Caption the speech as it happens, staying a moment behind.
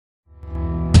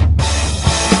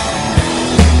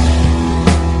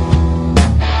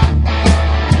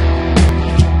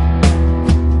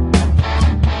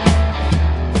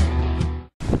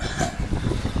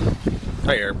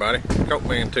Hey everybody,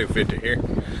 Cokeman 250 here.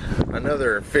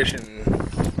 Another fishing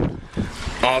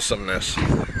awesomeness.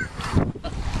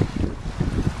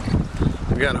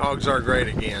 We got Hogs Are Great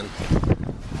again.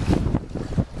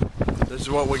 This is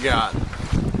what we got.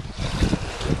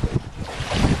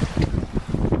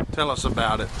 Tell us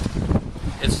about it.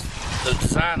 The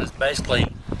design is basically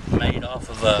made off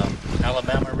of a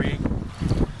Alabama rig,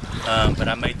 but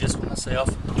I made this one myself.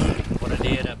 What I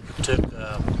did, I took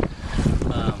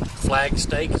flag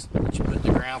stakes that you put in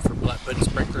the ground for putting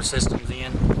sprinkler systems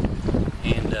in,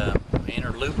 and I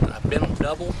interlooped. I bent them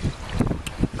double,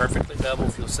 perfectly double,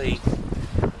 if you'll see,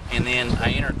 and then I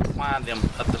intertwined them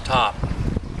up the top,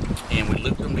 and we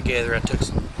looped them together. I took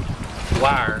some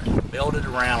wire, belted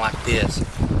around like this,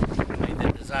 and made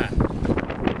that design.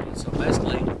 And so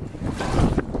basically,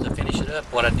 to finish it up,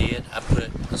 what I did, I put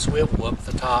a swivel up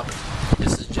the top.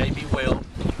 This is JB Weld.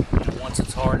 Once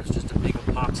it's hard, it's just a big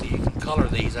epoxy. You can color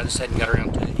these. I just hadn't got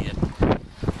around to it yet.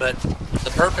 But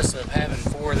the purpose of having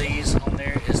 4 of these on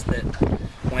there is that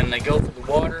when they go through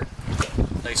the water,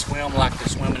 they swim like they're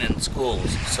swimming in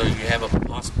schools. So you have a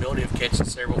possibility of catching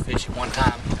several fish at one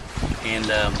time. And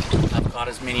I've caught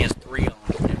as many as 3 on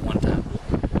at one time.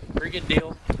 Pretty good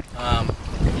deal.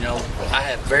 You know, I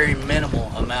have very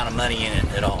minimal amount of money in it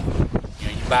at all. You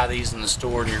know, you buy these in the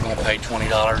store and you're going to pay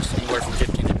 $20, anywhere from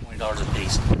 $15 to $20 a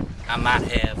piece. I might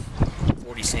have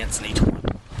 40 cents in each one.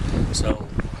 So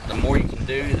the more you can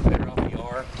do, the better off you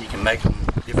are. You can make them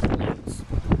different lengths,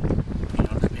 you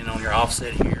know, depending on your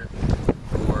offset here,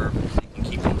 or you can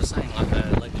keep them the same like I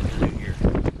elected to do here.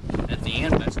 At the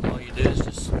end, basically all you do is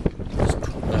just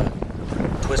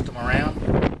twist them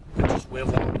around, put your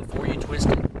swivel on before you twist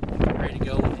it, and you're ready to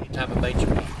go with any type of bait you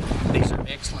want. These are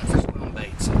excellent for swim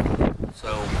baits.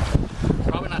 So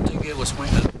probably not too good with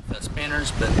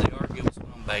spinners, but they are good with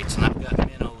swim baits. And I've got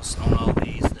minnows on all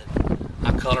these that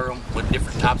I color them with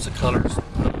different types of colors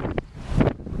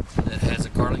that has a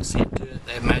garlic scent to it.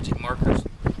 They have magic markers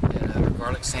that are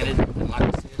garlic scented, and like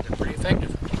I said, they're pretty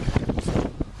effective.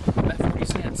 So about 40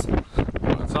 cents.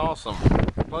 Well, that's awesome.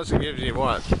 Plus it gives you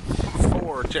what?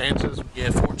 4 chances?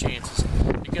 Yeah, 4 chances.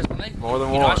 Because when they, more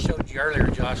than one. one. I showed you earlier,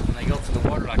 Josh, when they go through the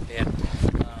water like that,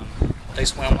 they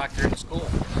swim like they're in school.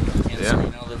 And yeah. So,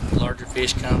 you know, the larger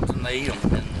fish comes and they eat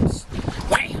them. And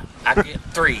wham! I get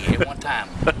 3 at one time.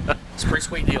 It's a pretty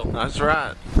sweet deal. That's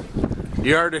right.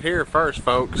 You heard it here first,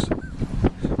 folks.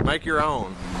 Make your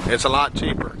own. It's a lot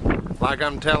cheaper. Like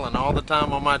I'm telling all the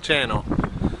time on my channel,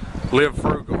 live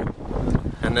frugal.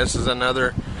 And this is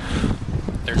another.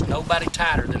 There's nobody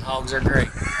tighter than Hogs Are Great.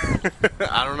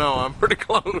 I don't know. I'm pretty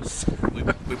close.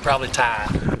 We probably tie.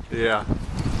 Yeah.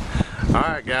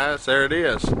 Alright guys, there it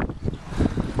is.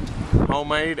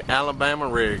 Homemade Alabama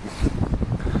rig.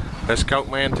 That's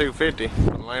Cokeman 250,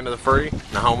 the land of the free, and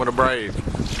the home of the brave.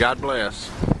 God bless.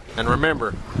 And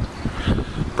remember,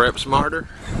 prep smarter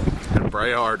and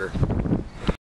pray harder.